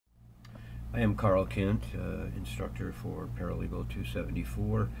I am Carl Kent, instructor for Paralegal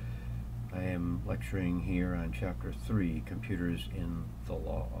 274. I am lecturing here on Chapter 3, Computers in the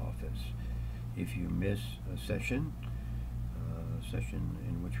Law Office. If you miss a session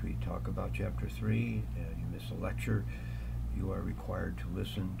in which we talk about Chapter 3, you miss a lecture, you are required to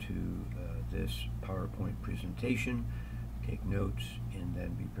listen to this PowerPoint presentation, take notes, and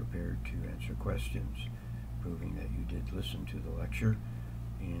then be prepared to answer questions, proving that you did listen to the lecture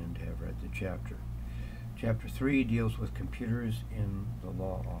and have read the chapter. Chapter 3 deals with computers in the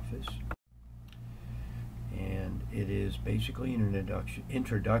law office, and it is basically an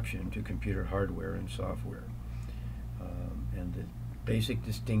introduction to computer hardware and software. And the basic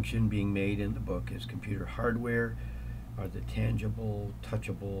distinction being made in the book is computer hardware are the tangible,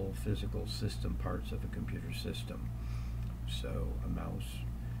 touchable, physical system parts of a computer system. So a mouse,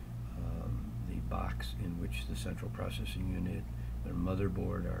 the box in which the central processing unit, their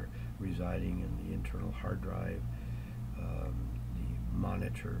motherboard are residing in the internal hard drive, the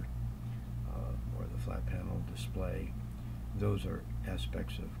monitor or the flat panel display. Those are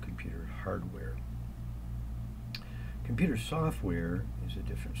aspects of computer hardware. Computer software is a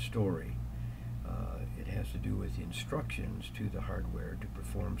different story. It has to do with the instructions to the hardware to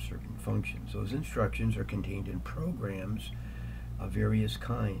perform certain functions. Those instructions are contained in programs of various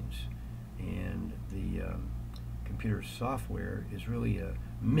kinds, and the computer software is really a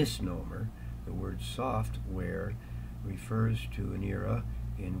misnomer. The word software refers to an era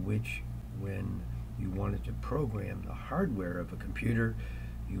in which, when you wanted to program the hardware of a computer,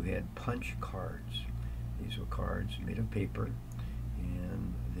 you had punch cards. These were cards made of paper,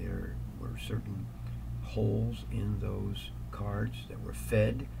 and there were certain holes in those cards that were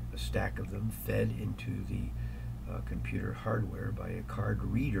fed, a stack of them fed into the computer hardware by a card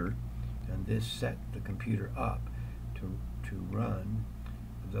reader, and this set the computer up to run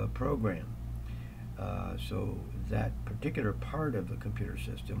the program. So that particular part of the computer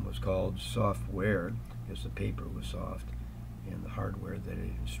system was called software because the paper was soft and the hardware that it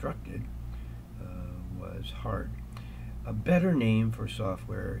instructed was hard. A better name for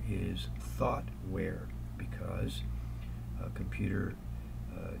software is thoughtware, because a computer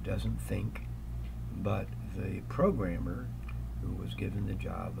doesn't think, but the programmer who was given the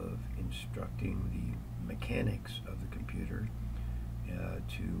job of instructing the mechanics of the computer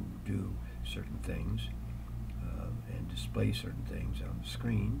to do certain things and display certain things on the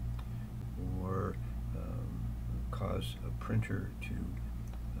screen, or cause a printer to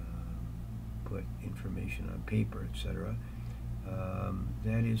put information on paper, etc.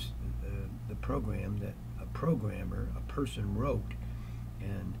 That is the program that a programmer, a person, wrote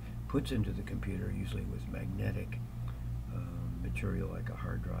and puts into the computer, usually with magnetic material like a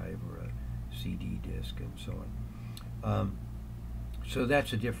hard drive or a CD disk and so on. So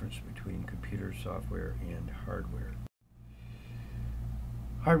that's the difference between computer software and hardware.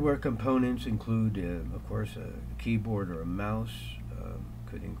 Hardware components include, of course, a keyboard or a mouse.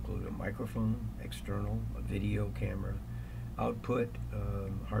 Could include a microphone, external, a video camera, output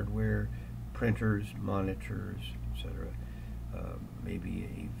hardware, printers, monitors, etc.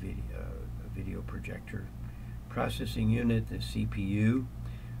 Maybe a video projector. Processing unit, the CPU.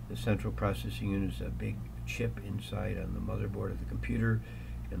 The central processing unit is a big chip inside on the motherboard of the computer,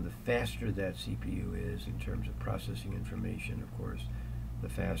 and the faster that CPU is in terms of processing information, of course, the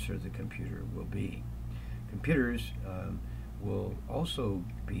faster the computer will be. Computers will also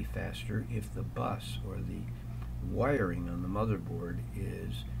be faster if the bus or the wiring on the motherboard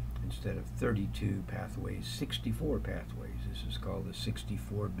is, instead of 32 pathways, 64 pathways. This is called a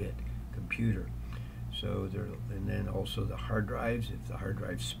 64-bit computer. So and then also the hard drives, if the hard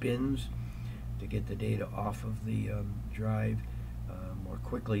drive spins to get the data off of the drive more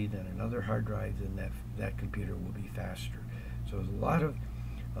quickly than another hard drive, then that computer will be faster. So there's a lot of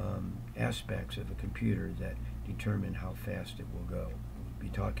aspects of a computer that determine how fast it will go. We'll be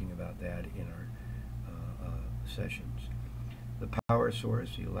talking about that in our sessions. The power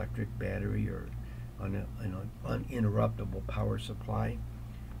source, the electric battery, or an uninterruptible power supply,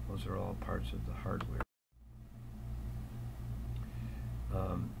 those are all parts of the hardware.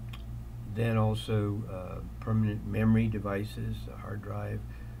 Then also permanent memory devices, a hard drive,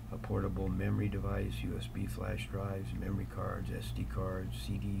 a portable memory device, USB flash drives, memory cards, SD cards,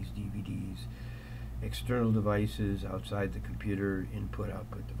 CDs, DVDs, external devices outside the computer,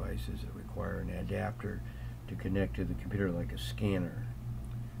 input-output devices that require an adapter to connect to the computer, like a scanner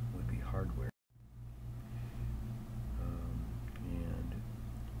would be hardware. And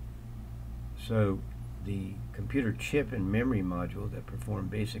so the computer chip and memory module that perform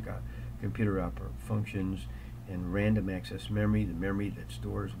basic computer functions and random access memory, the memory that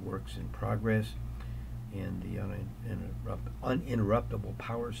stores works in progress, and the uninterruptible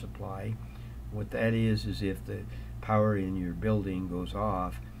power supply. What that is if the power in your building goes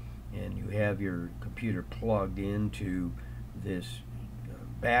off and you have your computer plugged into this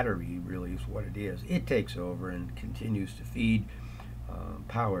battery, really is what it is. It takes over and continues to feed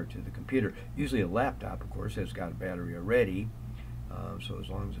power to the computer. Usually a laptop, of course, has got a battery already, so as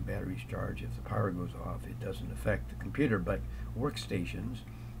long as the battery's charged, if the power goes off, it doesn't affect the computer. But workstations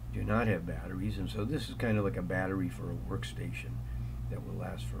do not have batteries, and so this is kind of like a battery for a workstation that will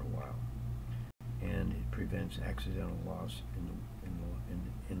last for a while, and it prevents accidental loss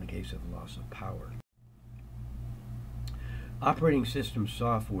in the case of loss of power. Operating system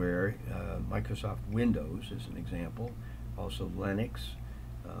software, Microsoft Windows is an example, also Linux.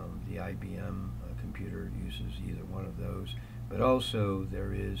 The IBM computer uses either one of those, but also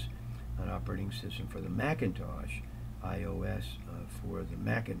there is an operating system for the Macintosh, iOS for the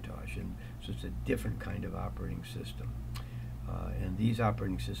Macintosh, and so it's a different kind of operating system. And these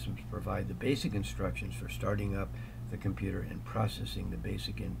operating systems provide the basic instructions for starting up the computer and processing the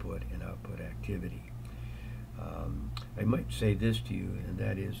basic input and output activity. I might say this to you, and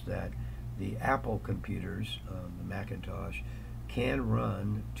that is that the Apple computers, the Macintosh, can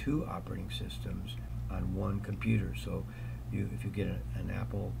run 2 operating systems on one computer. So if you get an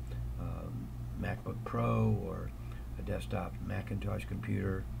Apple MacBook Pro or a desktop Macintosh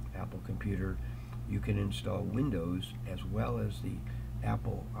computer, Apple computer, you can install Windows as well as the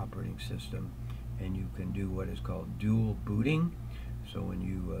Apple operating system, and you can do what is called dual booting. So when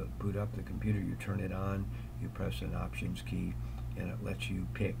you boot up the computer, you turn it on, you press an options key, and it lets you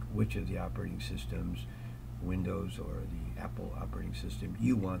pick which of the operating systems, Windows or the Apple operating system,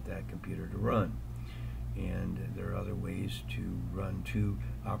 you want that computer to run. And there are other ways to run 2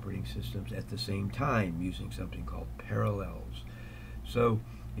 operating systems at the same time using something called parallels. So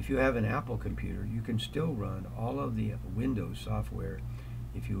if you have an Apple computer, you can still run all of the Windows software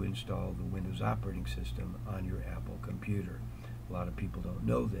if you install the Windows operating system on your Apple computer. A lot of people don't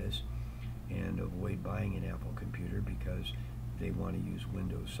know this and avoid buying an Apple computer because they want to use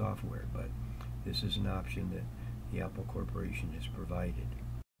Windows software, but this is an option that the Apple Corporation has provided.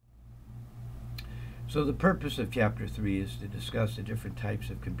 So the purpose of Chapter 3 is to discuss the different types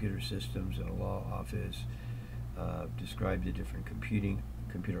of computer systems in a law office, describe the different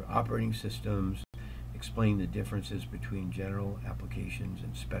computer operating systems, explain the differences between general applications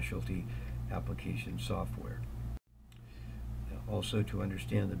and specialty application software. Also to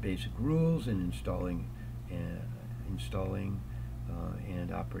understand the basic rules in installing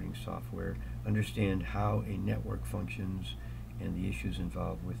and operating software, understand how a network functions and the issues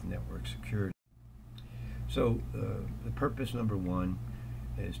involved with network security. So the purpose number 1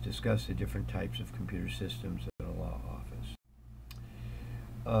 is discuss the different types of computer systems in a law office.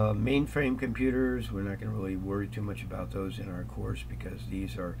 Mainframe computers, we're not going to really worry too much about those in our course because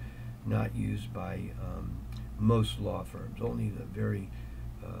these are not used by most law firms. Only the very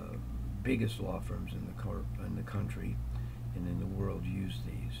biggest law firms in the country and in the world use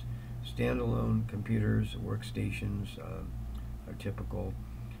these. Standalone computers, workstations are typical,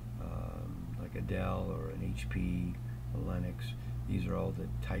 like a Dell or an HP, a Linux. These are all the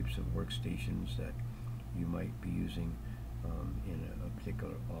types of workstations that you might be using in a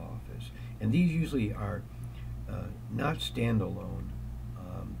particular law office. And these usually are not standalone,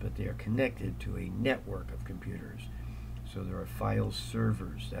 but they are connected to a network of computers. So there are file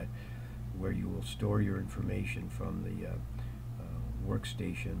servers where you will store your information from the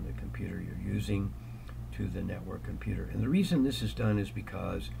workstation, the computer you're using, to the network computer. And the reason this is done is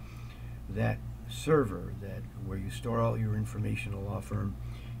because that server where you store all your information in a law firm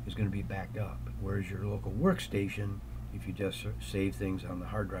is going to be backed up, whereas your local workstation, if you just save things on the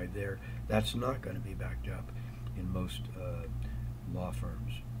hard drive there, that's not going to be backed up in most law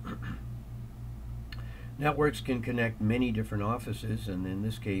firms. Networks can connect many different offices, and in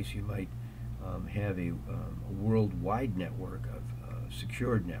this case you might have a worldwide network of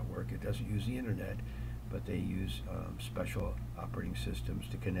secured network. It doesn't use the internet, but they use special operating systems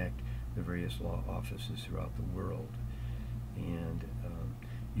to connect the various law offices throughout the world. And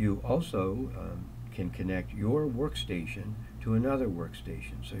you also can connect your workstation to another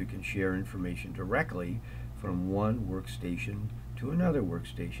workstation, so you can share information directly from one workstation to another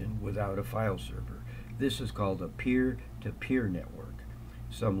workstation without a file server. This is called a peer-to-peer network.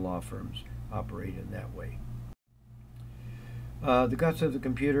 Some law firms operate in that way. The guts of the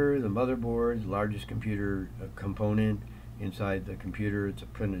computer, the motherboard, the largest computer component inside the computer. It's a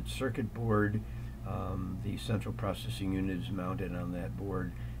printed circuit board. The central processing unit is mounted on that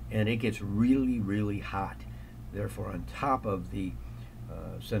board, and it gets really, really hot Therefore, on top of the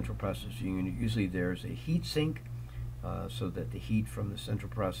central processing unit, usually there's a heat sink, so that the heat from the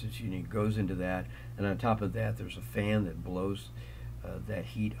central processing unit goes into that, and on top of that there's a fan that blows that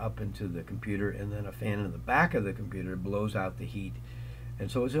heat up into the computer, and then a fan in the back of the computer blows out the heat. And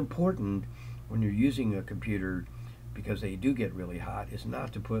so it's important when you're using a computer, because they do get really hot, is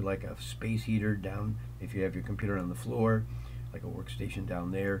not to put like a space heater down if you have your computer on the floor, like a workstation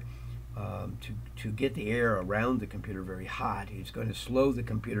down there, to get the air around the computer very hot. It's going to slow the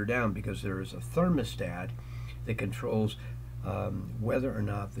computer down, because there is a thermostat that controls whether or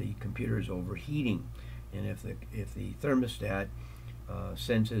not the computer is overheating. And if the thermostat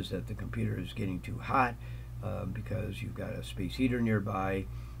senses that the computer is getting too hot because you've got a space heater nearby,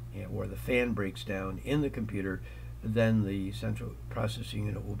 or the fan breaks down in the computer, then the central processing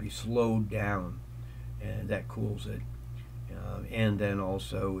unit will be slowed down, and that cools it. And then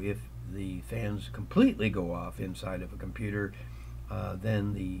also, if the fans completely go off inside of a computer,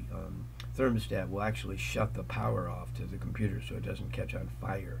 then the thermostat will actually shut the power off to the computer so it doesn't catch on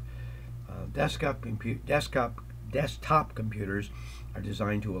fire. Desktop computers are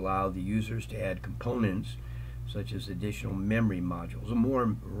designed to allow the users to add components such as additional memory modules. The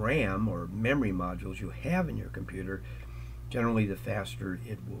more RAM or memory modules you have in your computer, generally the faster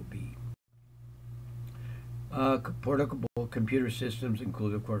it will be. Portable computer systems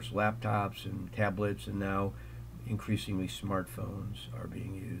include, of course, laptops and tablets, and now increasingly smartphones are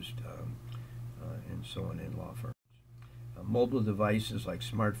being used, and so on in law firms. Mobile devices like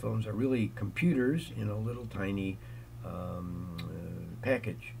smartphones are really computers in a little tiny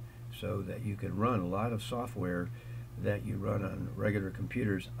package, so that you can run a lot of software that you run on regular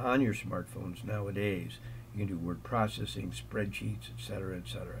computers on your smartphones nowadays. You can do word processing, spreadsheets, etc.,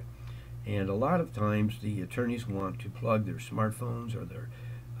 etc. And a lot of times the attorneys want to plug their smartphones or their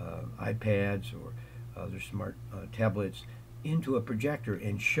iPads or their smart tablets into a projector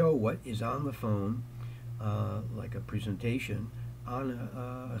and show what is on the phone, like a presentation, on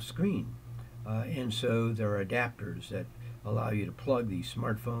a screen. And so there are adapters that allow you to plug these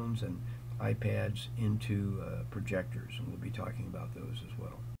smartphones and iPads into projectors, and we'll be talking about those as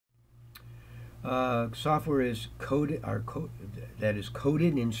well. Software is coded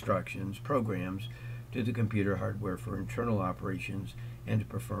instructions, programs to the computer hardware for internal operations and to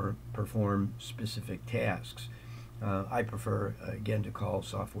perform specific tasks. I prefer, again, to call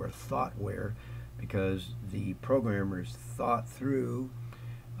software thoughtware, because the programmers thought through,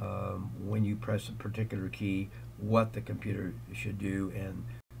 when you press a particular key, what the computer should do, and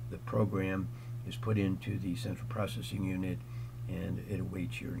the program is put into the central processing unit and it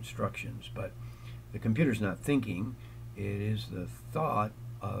awaits your instructions. But the computer's not thinking, it is the thought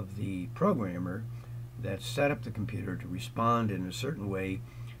of the programmer that set up the computer to respond in a certain way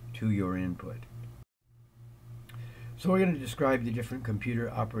to your input. So we're going to describe the different computer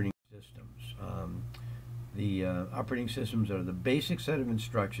operating systems. The operating systems are the basic set of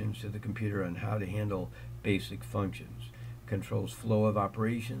instructions to the computer on how to handle basic functions. It controls flow of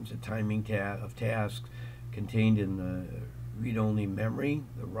operations, a timing of tasks contained in the read-only memory,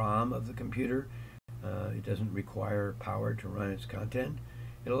 the ROM of the computer. It doesn't require power to run its content.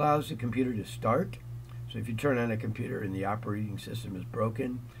 It allows the computer to start. So if you turn on a computer and the operating system is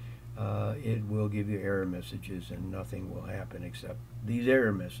broken, it will give you error messages, and nothing will happen except these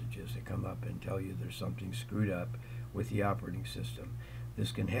error messages that come up and tell you there's something screwed up with the operating system.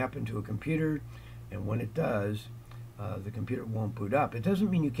 This can happen to a computer, and when it does, the computer won't boot up. It doesn't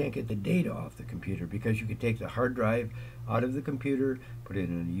mean you can't get the data off the computer, because you could take the hard drive out of the computer, put it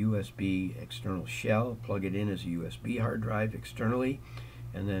in a USB external shell, plug it in as a USB hard drive externally,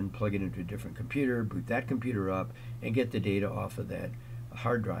 and then plug it into a different computer, boot that computer up, and get the data off of that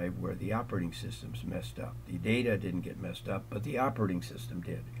hard drive where the operating system's messed up. The data didn't get messed up, but the operating system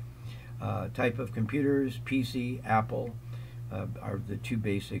did. Type of computers, PC, Apple, are the two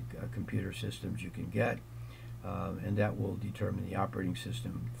basic computer systems you can get. And that will determine the operating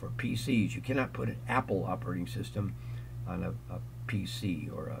system for PCs. You cannot put an Apple operating system on a PC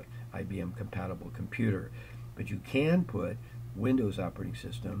or a IBM compatible computer, but you can put Windows operating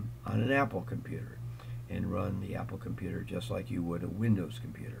system on an Apple computer and run the Apple computer just like you would a Windows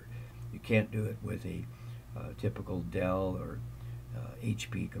computer. You can't do it with a typical Dell or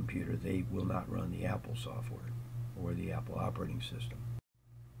HP computer. They will not run the Apple software or the Apple operating system.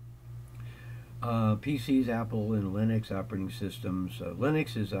 PCs, Apple, and Linux operating systems.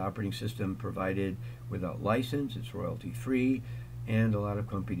 Linux is an operating system provided without license. It's royalty free, and a lot of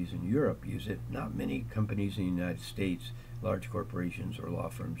companies in Europe use it. Not many companies in the United States, large corporations or law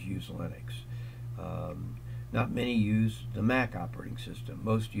firms, use Linux. Not many use the Mac operating system.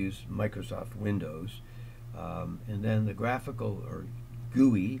 Most use Microsoft Windows. And then the graphical or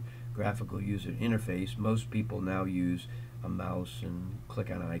GUI, graphical user interface, most people now use a mouse and click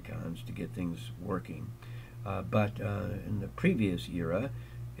on icons to get things working. But in the previous era,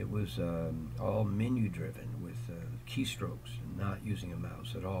 it was all menu driven with keystrokes and not using a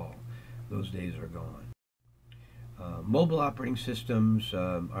mouse at all. Those days are gone. Mobile operating systems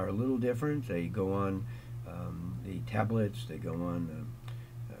are a little different. They go on the tablets, they go on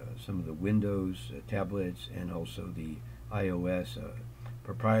some of the Windows tablets, and also the iOS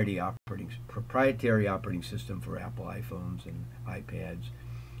proprietary operating system for Apple iPhones and iPads.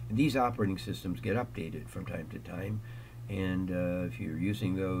 And these operating systems get updated from time to time, and if you're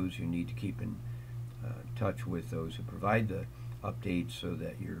using those, you need to keep in touch with those who provide the updates so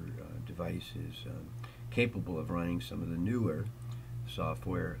that your device is capable of running some of the newer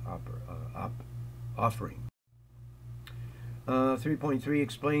software offering. 3.3,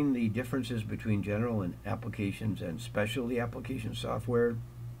 explain the differences between general and applications and specialty application software.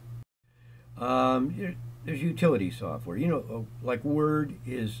 There's utility software. Like Word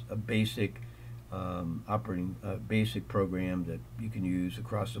is a basic basic program that you can use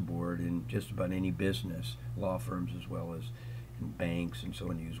across the board in just about any business, law firms as well as in banks and so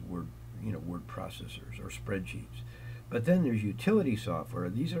on. Use Word, word processors or spreadsheets. But then there's utility software.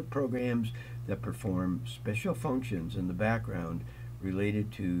 These are programs that perform special functions in the background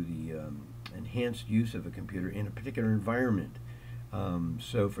related to the enhanced use of a computer in a particular environment.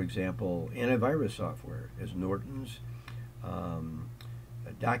 So, for example, antivirus software is Norton's,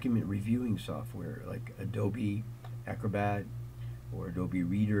 document reviewing software like Adobe Acrobat or Adobe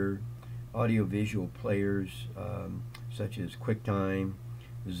Reader, audiovisual players such as QuickTime,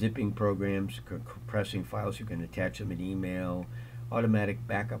 zipping programs, compressing files, you can attach them in email, automatic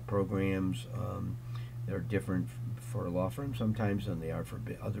backup programs. They're different for law firms sometimes than they are for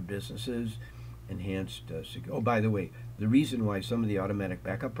other businesses. Enhanced oh, by the way, the reason why some of the automatic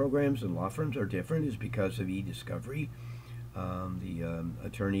backup programs in law firms are different is because of e-discovery. The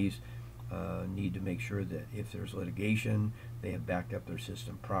attorneys need to make sure that if there's litigation, they have backed up their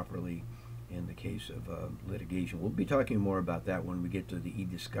system properly in the case of litigation. We'll be talking more about that when we get to the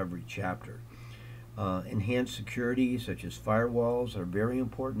e-discovery chapter. Enhanced security, such as firewalls, are very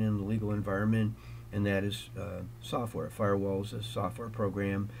important in the legal environment, and that is software. Firewall is a software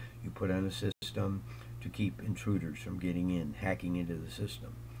program you put on a system to keep intruders from getting in, hacking into the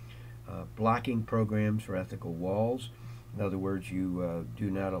system. Blocking programs for ethical walls. In other words, you do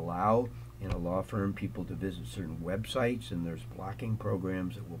not allow in a law firm people to visit certain websites, and there's blocking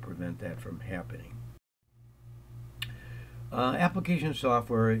programs that will prevent that from happening. Application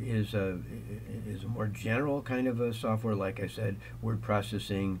software is a more general kind of a software. Like I said, word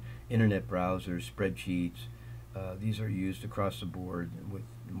processing, internet browsers, spreadsheets. These are used across the board with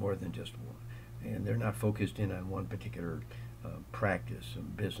more than just one, and they're not focused in on one particular practice,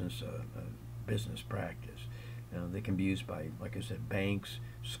 business practice. They can be used by, like I said, banks,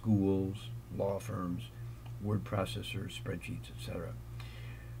 schools, law firms, word processors, spreadsheets, etc.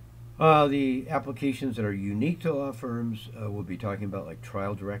 The applications that are unique to law firms we'll be talking about, like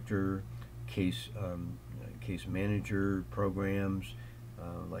trial director, case manager programs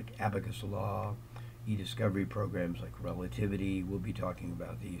like Abacus Law, e-discovery programs like Relativity. We'll be talking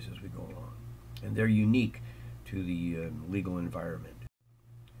about these as we go along, and they're unique to the legal environment.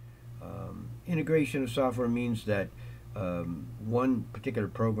 Integration of software means that one particular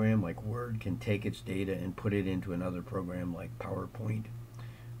program like Word can take its data and put it into another program like PowerPoint,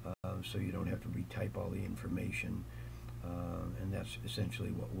 so you don't have to retype all the information, and that's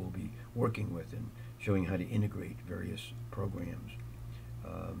essentially what we'll be working with and showing how to integrate various programs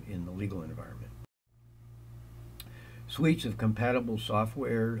in the legal environment. Suites of compatible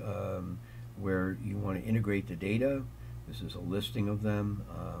software where you want to integrate the data. This is a listing of them.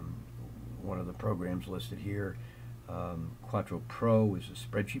 One of the programs listed here, Quattro Pro, is a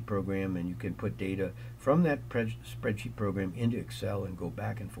spreadsheet program, and you can put data from that spreadsheet program into Excel and go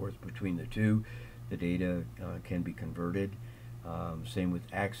back and forth between the two. The data can be converted. Same with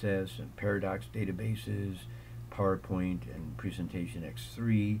Access and Paradox databases, PowerPoint and Presentation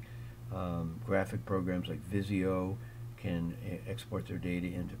X3. Graphic programs like Visio can export their data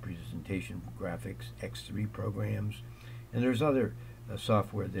into Presentation Graphics X3 programs. And there's other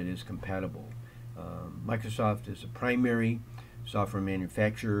software that is compatible. Microsoft is a primary software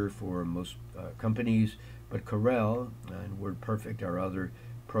manufacturer for most companies, but Corel and WordPerfect are other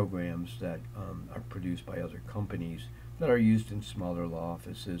programs that are produced by other companies that are used in smaller law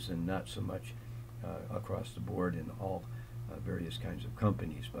offices and not so much across the board in all various kinds of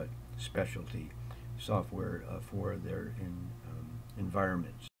companies, but specialty software for their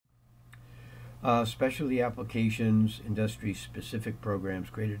environments. Specialty applications, industry-specific programs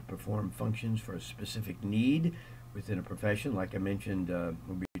created to perform functions for a specific need within a profession. Like I mentioned,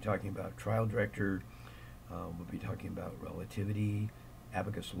 we'll be talking about trial director, we'll be talking about relativity,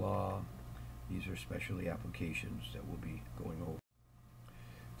 abacus law. These are specialty applications that we'll be going over.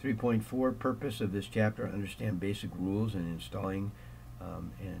 3.4, purpose of this chapter, understand basic rules in installing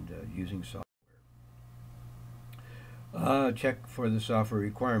and using software. Check for the software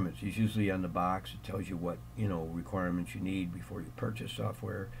requirements. It's usually on the box. It tells you what requirements you need before you purchase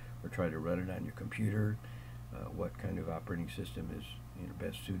software or try to run it on your computer. What kind of operating system is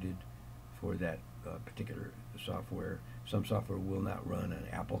best suited for that particular software. Some software will not run on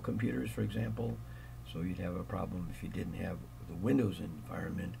Apple computers, for example, so you'd have a problem if you didn't have the Windows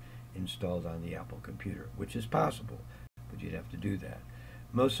environment installed on the Apple computer, which is possible, but you'd have to do that.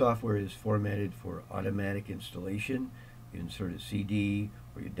 Most software is formatted for automatic installation. You insert a CD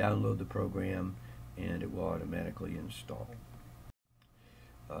or you download the program and it will automatically install.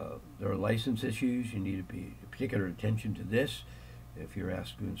 There are license issues. You need to pay particular attention to this. If you're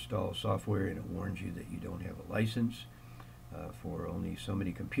asked to install software and it warns you that you don't have a license for only so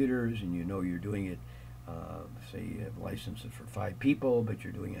many computers, and you're doing it, say you have licenses for 5 people, but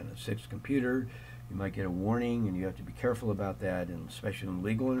you're doing it on a 6th computer, you might get a warning, and you have to be careful about that, and especially in a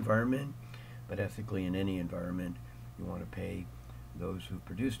legal environment, but ethically in any environment, you want to pay those who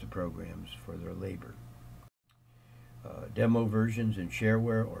produce the programs for their labor. Demo versions and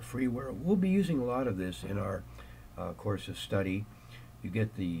shareware or freeware. We'll be using a lot of this in our course of study. You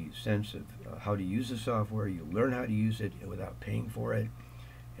get the sense of how to use the software. You learn how to use it without paying for it.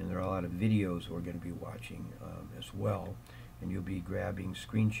 And there are a lot of videos we're going to be watching as well. And you'll be grabbing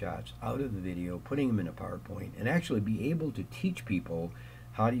screenshots out of the video, putting them in a PowerPoint, and actually be able to teach people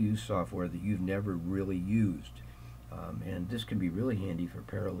how to use software that you've never really used. And this can be really handy for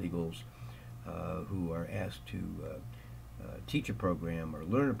paralegals who are asked to teach a program or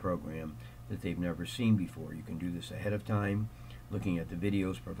learn a program that they've never seen before. You can do this ahead of time, looking at the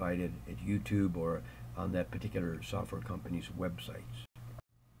videos provided at YouTube or on that particular software company's websites.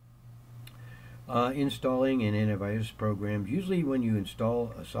 Installing an antivirus program. Usually when you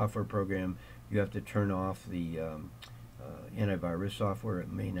install a software program, you have to turn off the antivirus software.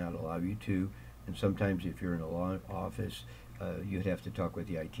 It may not allow you to, and sometimes if you're in a law office, you'd have to talk with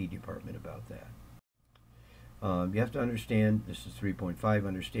the IT department about that. You have to understand, this is 3.5,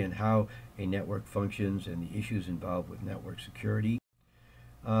 understand how a network functions and the issues involved with network security.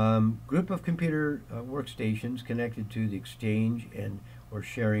 Group of computer workstations connected to the exchange and or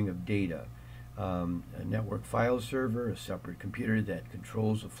sharing of data. A network file server, a separate computer that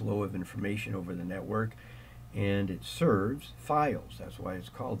controls the flow of information over the network, and it serves files. That's why it's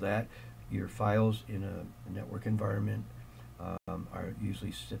called that. Your files in a network environment are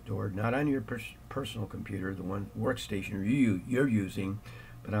usually stored not on your personal computer, the one workstation you're using,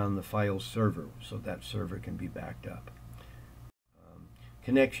 but on the file server, so that server can be backed up.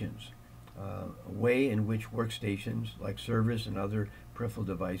 Connections, a way in which workstations like servers and other peripheral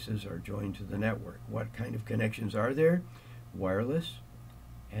devices are joined to the network. What kind of connections are there? Wireless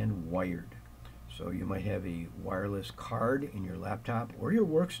and wired. So you might have a wireless card in your laptop or your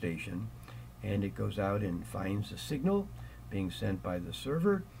workstation, and it goes out and finds a signal being sent by the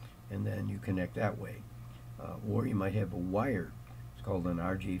server, and then you connect that way. Or you might have a wire, it's called an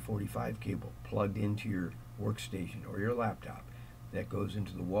RJ45 cable, plugged into your workstation or your laptop. That goes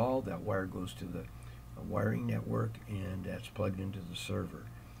into the wall, that wire goes to the wiring network, and that's plugged into the server.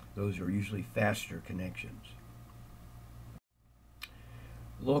 Those are usually faster connections.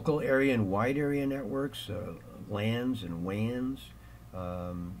 Local area and wide area networks, LANs and WANs.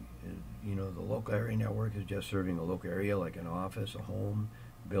 The local area network is just serving a local area like an office, a home,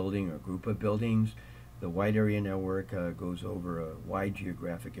 building, or a group of buildings. The wide area network goes over a wide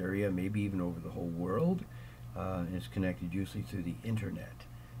geographic area, maybe even over the whole world. And it's connected usually through the internet.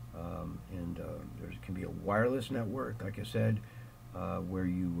 There can be a wireless network, like I said, where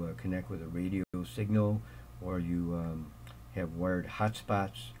you connect with a radio signal, or you have wired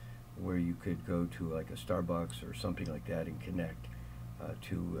hotspots where you could go to like a Starbucks or something like that and connect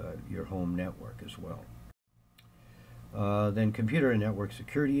to your home network as well. Then computer and network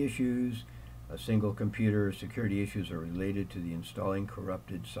security issues. A single computer security issues are related to the installing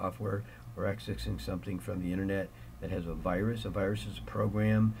corrupted software or accessing something from the internet that has a virus. A virus is a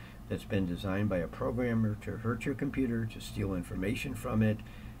program that's been designed by a programmer to hurt your computer, to steal information from it,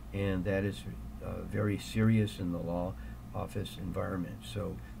 and that is very serious in the law office environment.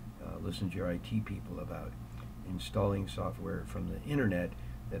 So listen to your IT people about installing software from the internet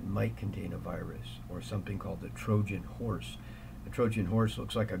that might contain a virus or something called the Trojan horse. The Trojan horse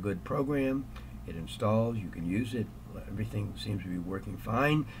looks like a good program, It installs, you can use it, everything seems to be working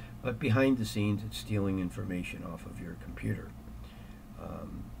fine, but behind the scenes it's stealing information off of your computer.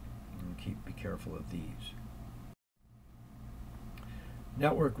 Be careful of these.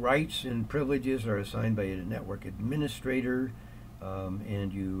 Network rights and privileges are assigned by a network administrator,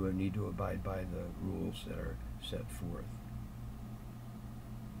 and you need to abide by the rules that are set forth.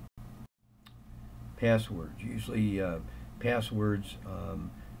 Passwords. Usually passwords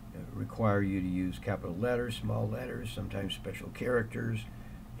require you to use capital letters, small letters, sometimes special characters,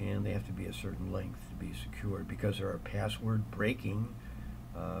 and they have to be a certain length to be secured, because there are password breaking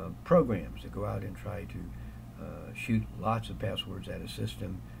programs that go out and try to shoot lots of passwords at a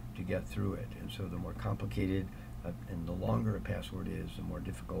system to get through it. And so the more complicated and the longer a password is, the more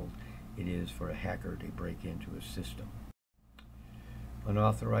difficult it is for a hacker to break into a system.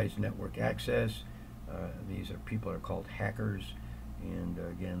 Unauthorized network access. These are people are called hackers, and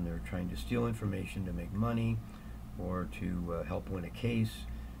again, they're trying to steal information to make money or to help win a case.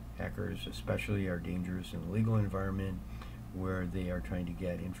 Hackers especially are dangerous in the legal environment, where they are trying to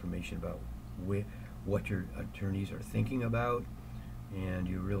get information about what your attorneys are thinking about, and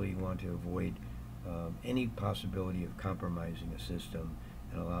you really want to avoid any possibility of compromising a system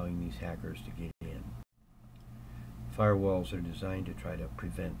and allowing these hackers to get in. Firewalls are designed to try to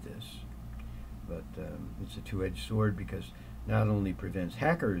prevent this, but it's a two-edged sword, because not only prevents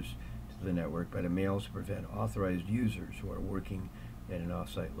hackers to the network, but it may also prevent authorized users who are working at an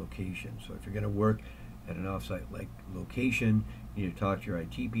offsite location. So if you're going to work at an offsite location, you need to talk to your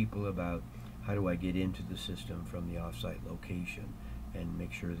IT people about how do I get into the system from the offsite location, and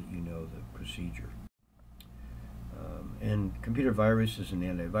make sure that you know the procedure. And computer viruses and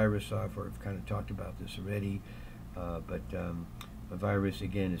antivirus software, I've kind of talked about this already, but a virus,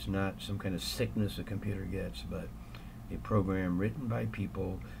 again, is not some kind of sickness a computer gets, but a program written by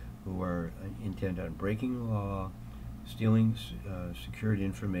people who are intent on breaking the law, stealing secured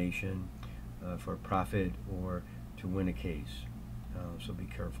information for profit or to win a case. So be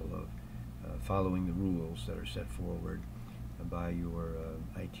careful of following the rules that are set forward by your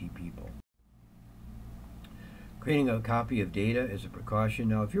IT people. Creating a copy of data is a precaution.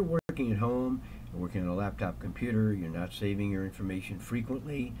 Now, if you're working at home and working on a laptop computer, you're not saving your information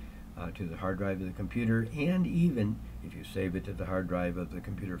frequently to the hard drive of the computer, and even if you save it to the hard drive of the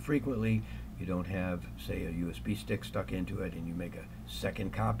computer frequently, you don't have, say, a USB stick stuck into it, and you make a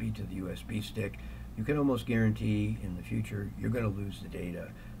second copy to the USB stick, you can almost guarantee in the future you're going to lose the data.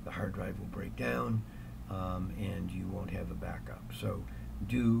 The hard drive will break down, and you won't have a backup. So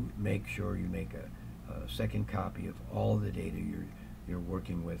do make sure you make a second copy of all the data you're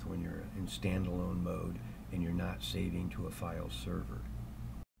working with when you're in standalone mode and you're not saving to a file server.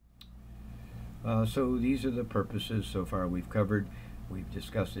 So these are the purposes so far we've covered. We've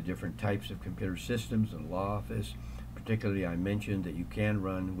discussed the different types of computer systems in law office. Particularly, I mentioned that you can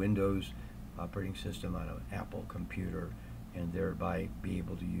run Windows operating system on an Apple computer and thereby be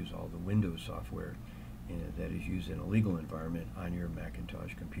able to use all the Windows software that is used in a legal environment on your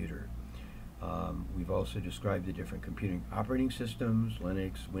Macintosh computer. We've also described the different computing operating systems,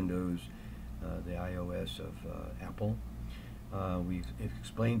 Linux, Windows, the iOS of Apple. We've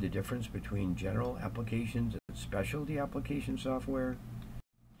explained the difference between general applications and specialty application software.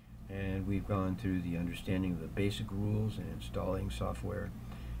 And we've gone through the understanding of the basic rules in installing software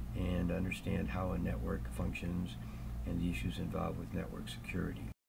and understand how a network functions and the issues involved with network security.